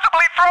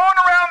irresponsibly throwing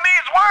around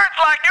these words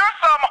like you're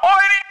some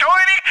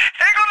hoity-toity,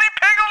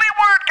 higgledy-piggledy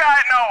word guy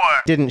knower.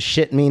 Didn't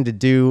shit mean to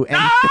do anything.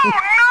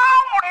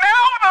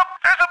 Now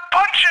there's a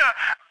bunch of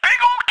big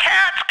old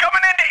cats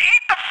coming in to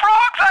eat the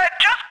frogs I had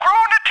just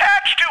grown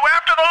attached to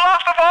after the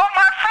loss of all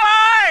my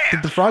flies.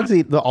 Did the frogs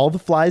eat all the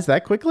flies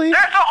that quickly?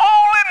 There's a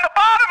hole in the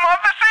bottom of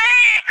the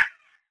sea.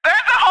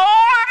 There's a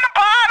hole in the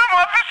bottom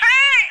of the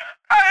sea.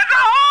 There's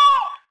a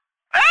hole.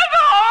 There's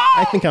a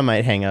hole. I think I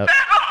might hang up. There's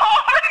a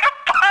hole in the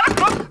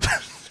bottom of the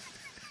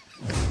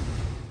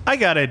I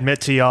gotta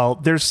admit to y'all,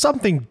 there's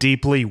something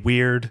deeply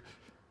weird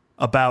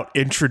about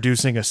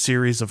introducing a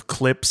series of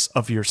clips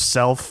of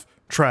yourself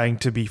trying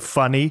to be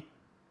funny.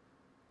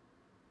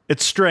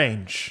 It's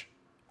strange.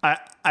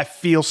 I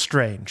feel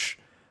strange.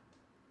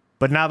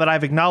 But now that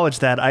I've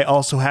acknowledged that, I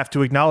also have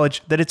to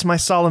acknowledge that it's my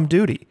solemn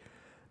duty.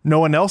 No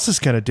one else is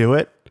going to do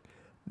it.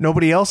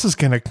 Nobody else is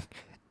going to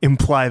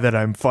imply that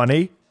I'm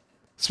funny.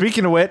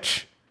 Speaking of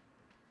which,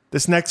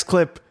 this next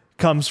clip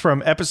comes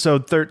from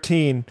episode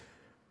 13,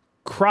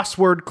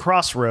 Crossword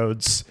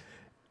Crossroads.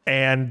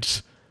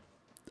 And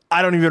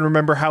I don't even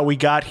remember how we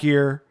got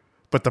here,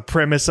 but the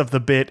premise of the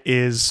bit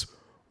is,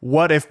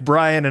 what if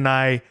Brian and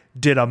I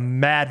did a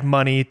Mad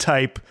Money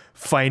type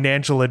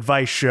financial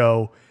advice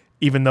show,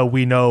 even though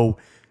we know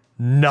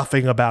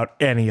nothing about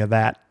any of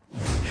that?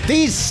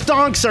 These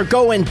stonks are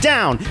going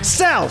down.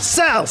 Sell,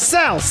 sell,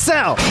 sell,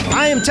 sell.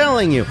 I am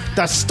telling you,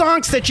 the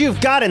stonks that you've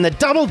got in the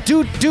Double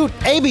Doot Doot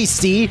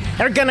ABC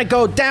are gonna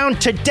go down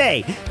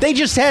today. They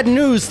just had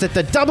news that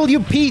the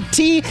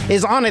WPT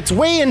is on its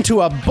way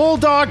into a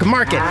bulldog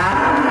market.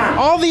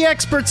 All the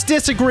experts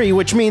disagree,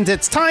 which means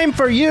it's time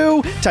for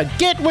you to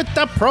get with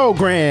the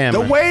program.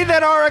 The way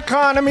that our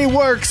economy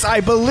works,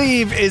 I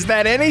believe, is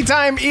that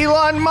anytime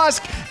Elon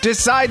Musk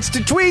decides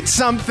to tweet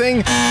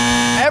something,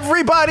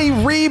 everybody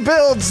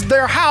rebuilds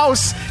their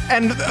house,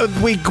 and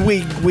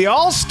we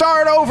all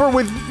start over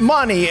with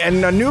money,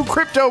 and a new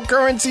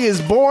cryptocurrency is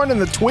born in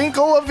the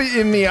twinkle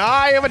in the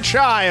eye of a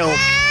child.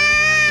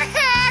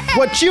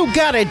 What you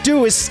gotta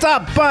do is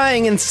stop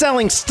buying and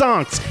selling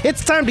stonks.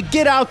 It's time to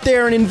get out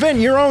there and invent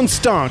your own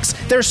stonks.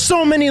 There's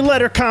so many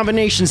letter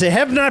combinations that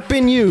have not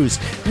been used.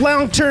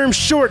 Long term,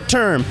 short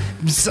term,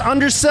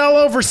 undersell,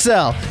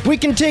 oversell. We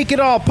can take it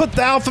all, put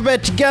the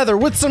alphabet together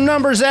with some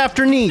numbers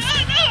underneath.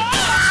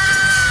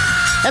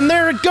 And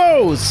there it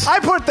goes. I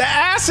put the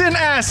ass in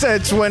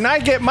assets when I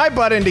get my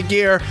butt into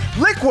gear,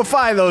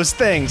 liquefy those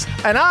things.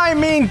 And I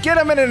mean get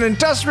them in an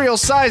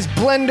industrial-sized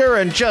blender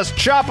and just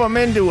chop them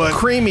into a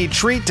creamy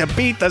treat to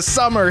beat the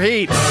summer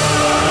heat.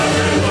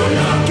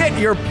 Get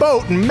your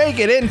boat and make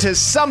it into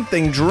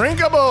something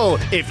drinkable.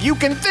 If you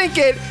can think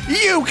it,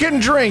 you can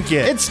drink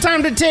it. It's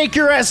time to take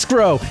your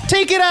escrow.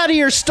 Take it out of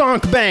your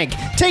stonk bank.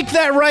 Take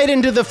that right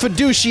into the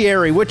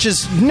fiduciary, which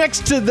is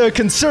next to the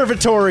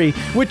conservatory,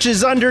 which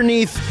is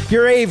underneath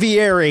your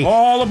aviary.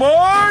 All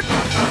aboard!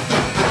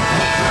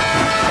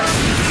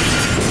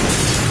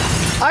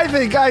 I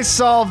think I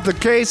solved the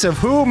case of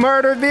who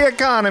murdered the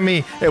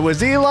economy. It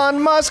was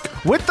Elon Musk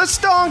with the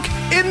stonk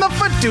in the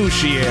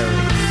fiduciary.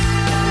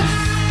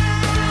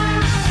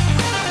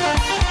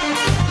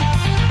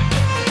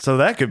 So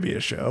that could be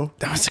a show.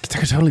 That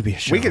could totally be a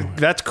show.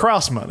 That's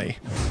cross money.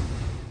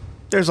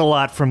 There's a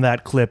lot from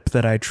that clip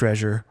that I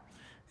treasure.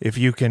 If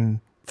you can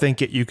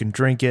think it, you can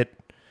drink it.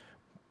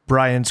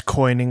 Brian's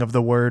coining of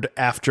the word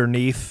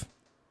afterneath.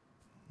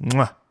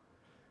 Mwah.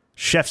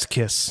 Chef's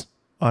kiss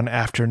on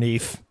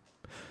afterneath.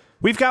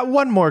 We've got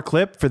one more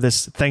clip for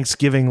this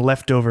Thanksgiving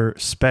leftover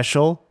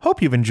special.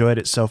 Hope you've enjoyed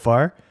it so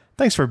far.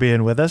 Thanks for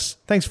being with us.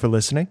 Thanks for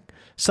listening.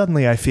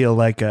 Suddenly I feel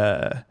like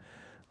a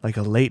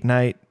late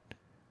night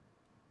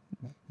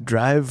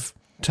drive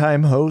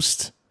time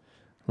host,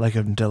 like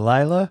a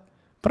Delilah,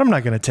 but I'm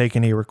not going to take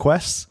any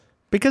requests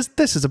because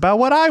this is about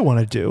what I want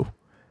to do.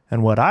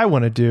 And what I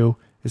want to do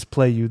is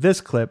play you this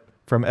clip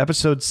from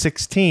episode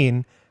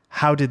 16,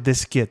 How Did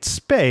This Get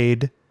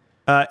Spayed?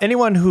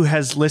 Anyone who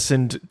has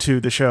listened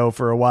to the show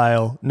for a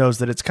while knows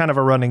that it's kind of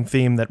a running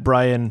theme that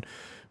Brian,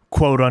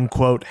 quote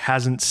unquote,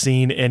 hasn't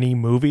seen any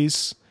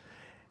movies.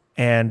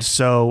 And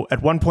so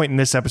at one point in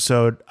this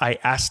episode, I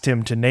asked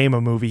him to name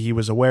a movie he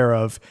was aware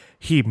of.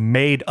 He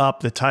made up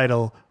the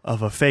title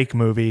of a fake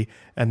movie,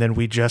 and then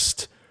we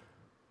just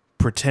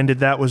pretended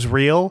that was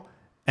real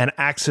and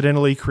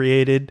accidentally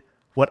created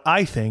what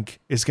I think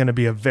is going to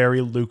be a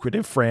very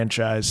lucrative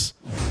franchise.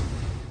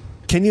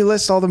 Can you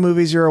list all the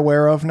movies you're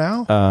aware of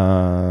now?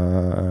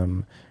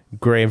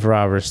 Grave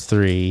Robbers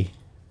 3.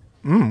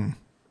 I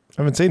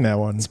haven't seen that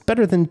one. It's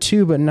better than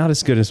 2, but not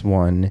as good as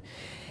 1.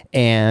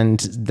 And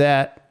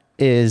that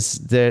is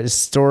the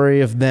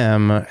story of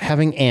them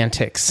having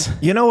antics.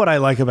 You know what I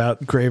like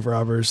about Grave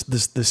Robbers,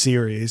 the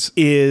series,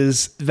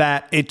 is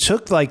that it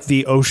took like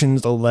the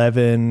Ocean's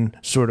 11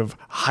 sort of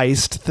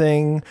heist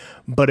thing,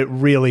 but it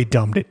really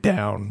dumbed it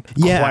down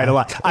quite a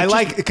lot. I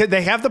like, cause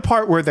they have the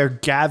part where they're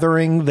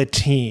gathering the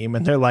team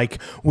and they're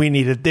like, we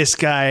needed this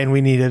guy and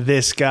we needed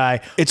this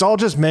guy. It's all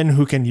just men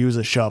who can use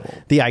a shovel.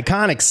 The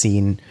iconic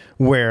scene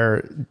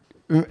where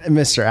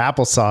Mr.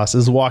 Applesauce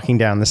is walking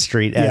down the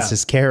street as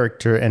his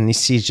character, and he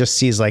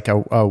sees like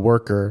a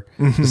worker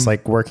just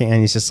like working, and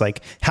he's just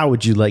like, how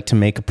would you like to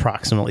make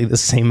approximately the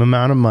same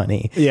amount of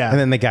money? And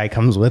then the guy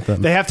comes with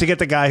them. They have to get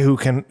the guy who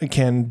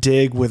can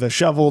dig with a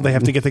shovel. They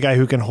have to get the guy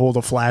who can hold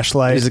a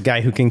flashlight. There's a guy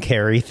who can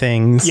carry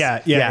things.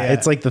 Yeah.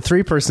 It's like the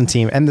 3-person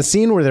team, and the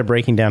scene where they're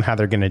breaking down how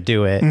they're going to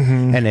do it,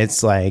 and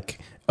it's like,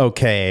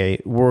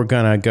 okay, we're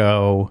going to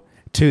go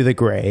to the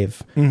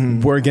grave.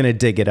 We're going to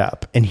dig it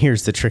up, and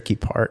here's the tricky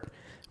part.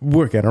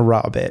 We're going to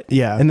rob it.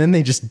 Yeah. And then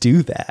they just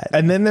do that.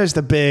 And then there's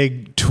the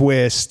big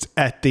twist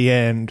at the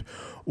end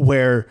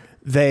where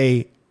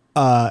they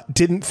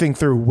didn't think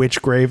through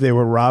which grave they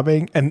were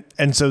robbing. And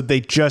so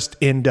they just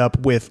end up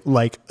with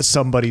like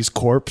somebody's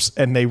corpse,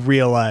 and they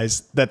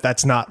realize that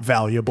that's not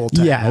valuable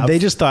to have. They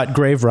just thought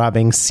grave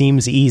robbing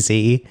seems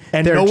easy.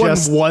 And no one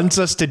wants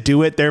us to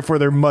do it. Therefore,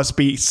 there must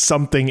be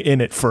something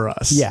in it for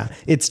us. Yeah.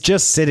 It's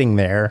just sitting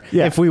there.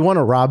 Yeah. If we want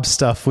to rob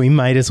stuff, we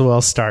might as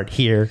well start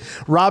here.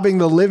 Robbing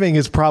the living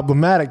is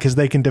problematic because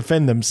they can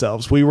defend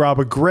themselves. We rob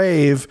a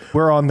grave,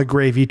 we're on the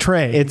gravy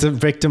train. It's a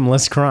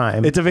victimless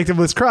crime. It's a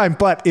victimless crime,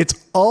 but it's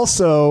also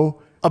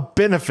a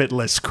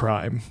benefitless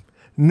crime.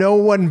 No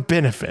one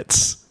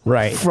benefits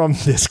from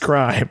this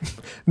crime.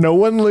 No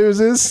one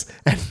loses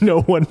and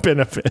no one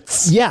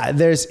benefits. Yeah,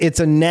 it's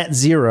a net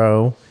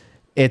zero.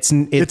 It's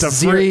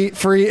a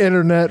free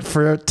internet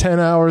for 10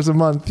 hours a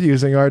month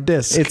using our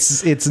disk.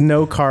 It's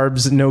no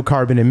carbs, no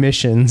carbon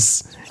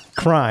emissions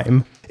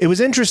crime. It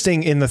was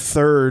interesting in the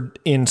third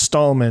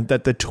installment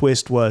that the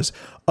twist was,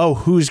 oh,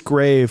 whose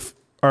grave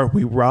are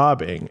we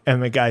robbing?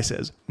 And the guy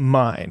says,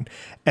 mine.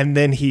 And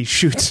then he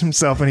shoots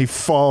himself and he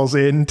falls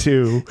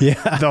into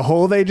the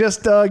hole they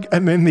just dug.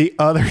 And then the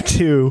other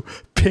two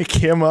pick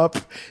him up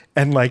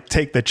and like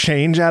take the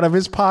change out of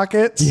his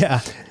pockets. Yeah.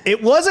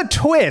 It was a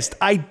twist.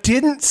 I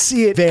didn't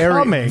see it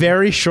coming.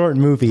 Very short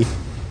movie.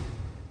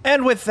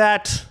 And with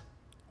that,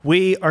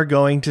 we are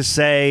going to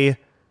say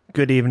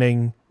good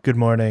evening, good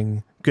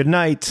morning, good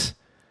night.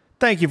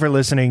 Thank you for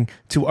listening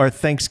to our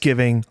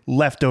Thanksgiving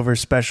leftover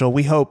special.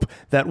 We hope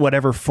that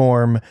whatever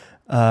form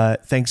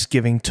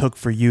Thanksgiving took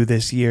for you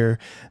this year,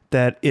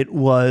 that it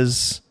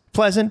was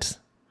pleasant,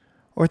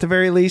 or at the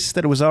very least,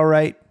 that it was all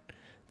right,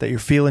 that you're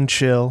feeling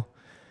chill,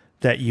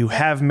 that you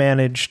have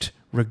managed,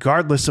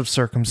 regardless of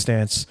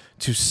circumstance,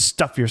 to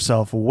stuff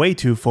yourself way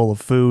too full of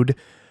food.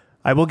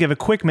 I will give a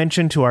quick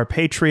mention to our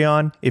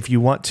Patreon. If you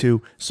want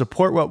to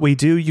support what we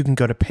do, you can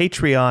go to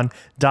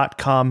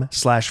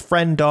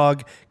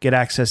patreon.com/frienddog, get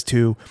access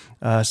to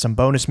some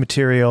bonus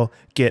material,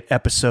 get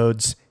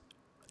episodes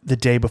the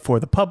day before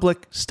the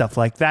public, stuff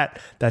like that.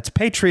 That's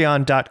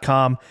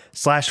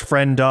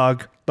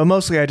patreon.com/frienddog. But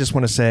mostly I just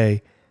want to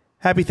say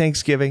happy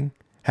Thanksgiving,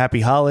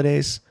 happy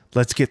holidays.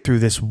 Let's get through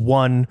this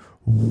one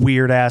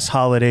weird ass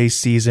holiday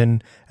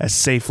season as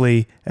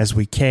safely as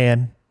we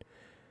can.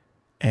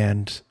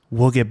 And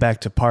we'll get back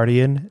to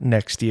partying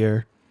next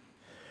year.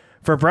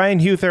 For Brian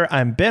Huther,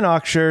 I'm Ben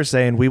Oxshire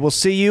saying we will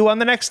see you on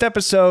the next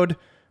episode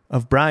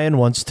of Brian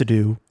Wants to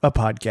Do a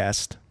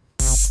Podcast.